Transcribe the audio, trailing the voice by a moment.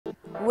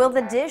Will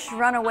the Dish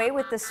run away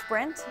with the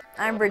Sprint?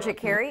 I'm Bridget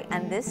Carey,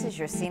 and this is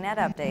your CNET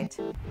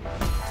update.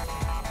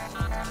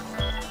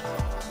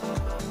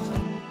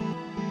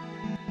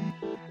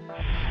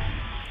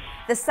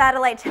 The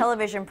satellite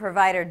television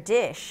provider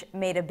Dish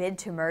made a bid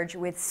to merge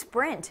with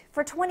Sprint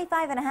for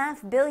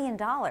 $25.5 billion.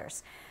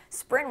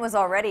 Sprint was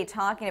already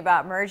talking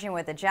about merging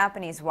with a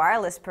Japanese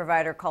wireless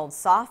provider called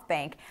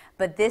SoftBank,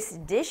 but this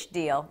Dish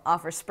deal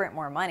offers Sprint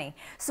more money.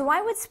 So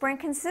why would Sprint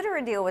consider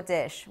a deal with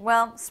Dish?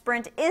 Well,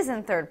 Sprint is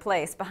in third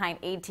place behind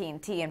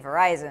AT&T and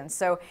Verizon,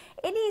 so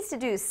it needs to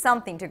do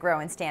something to grow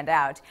and stand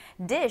out.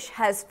 Dish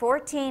has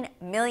 14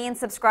 million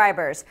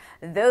subscribers.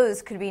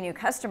 Those could be new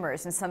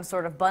customers in some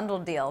sort of bundle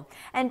deal.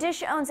 And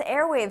Dish owns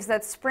airwaves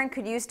that Sprint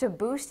could use to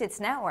boost its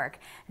network.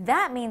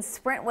 That means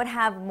Sprint would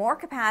have more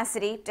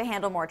capacity to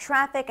handle more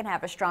traffic and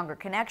have a stronger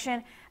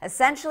connection,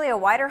 essentially a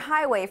wider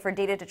highway for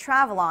data to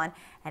travel on,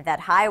 and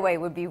that highway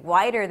would be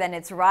wider than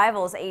its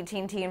rivals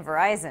AT&T and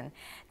Verizon.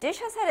 Dish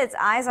has had its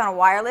eyes on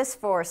wireless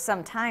for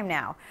some time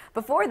now.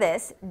 Before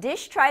this,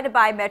 Dish tried to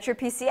buy Metro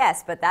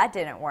PCS, but that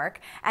didn't work.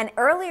 And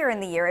earlier in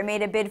the year, it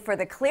made a bid for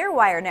the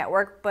Clearwire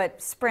network,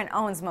 but Sprint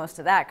owns most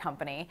of that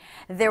company.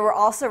 There were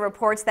also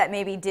reports that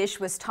maybe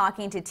Dish was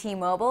talking to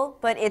T-Mobile,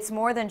 but it's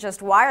more than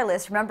just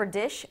wireless. Remember,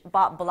 Dish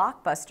bought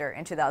Blockbuster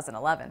in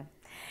 2011.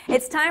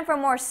 It's time for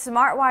more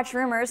smartwatch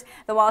rumors.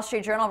 The Wall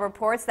Street Journal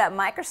reports that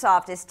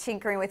Microsoft is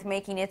tinkering with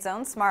making its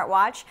own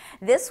smartwatch.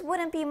 This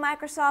wouldn't be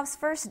Microsoft's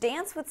first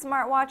dance with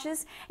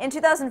smartwatches. In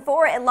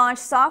 2004, it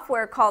launched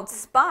software called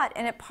Spot,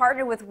 and it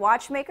partnered with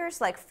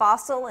watchmakers like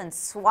Fossil and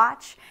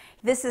Swatch.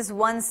 This is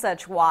one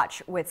such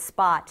watch with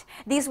Spot.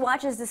 These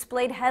watches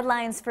displayed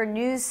headlines for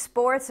news,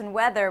 sports, and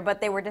weather,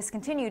 but they were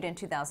discontinued in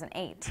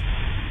 2008.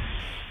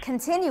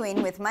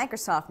 Continuing with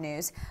Microsoft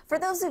news, for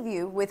those of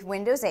you with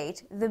Windows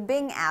 8, the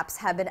Bing apps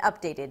have been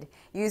updated.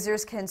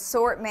 Users can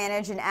sort,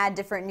 manage, and add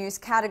different news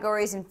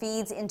categories and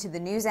feeds into the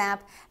News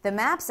app. The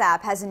Maps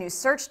app has a new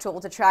search tool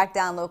to track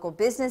down local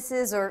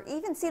businesses or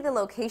even see the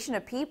location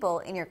of people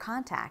in your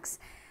contacts.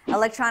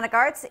 Electronic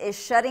Arts is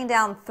shutting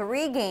down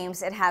 3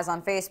 games it has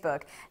on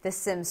Facebook: The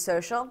Sims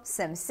Social,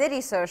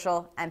 SimCity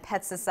Social, and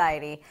Pet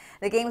Society.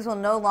 The games will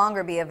no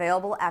longer be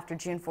available after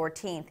June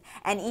 14th,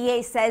 and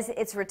EA says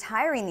it's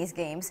retiring these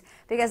games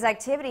because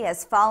activity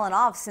has fallen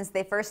off since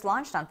they first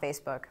launched on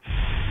Facebook.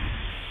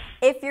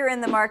 If you're in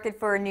the market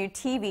for a new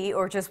TV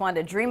or just want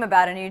to dream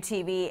about a new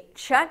TV,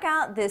 check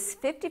out this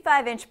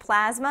 55-inch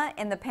plasma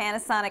in the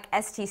Panasonic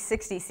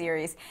ST60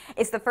 series.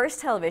 It's the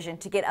first television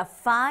to get a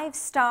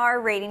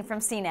 5-star rating from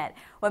CNET.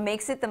 What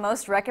makes it the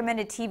most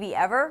recommended TV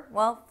ever?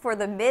 Well, for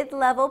the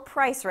mid-level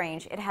price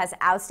range, it has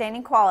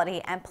outstanding quality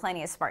and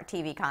plenty of smart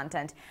TV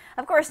content.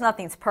 Of course,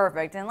 nothing's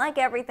perfect, and like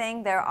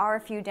everything, there are a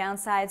few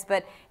downsides,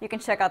 but you can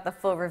check out the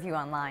full review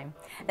online.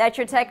 That's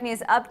your tech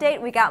news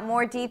update. We got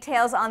more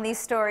details on these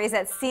stories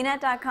at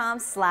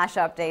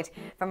CNET.com/update.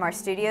 From our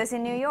studios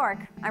in New York,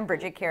 I'm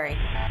Bridget Carey.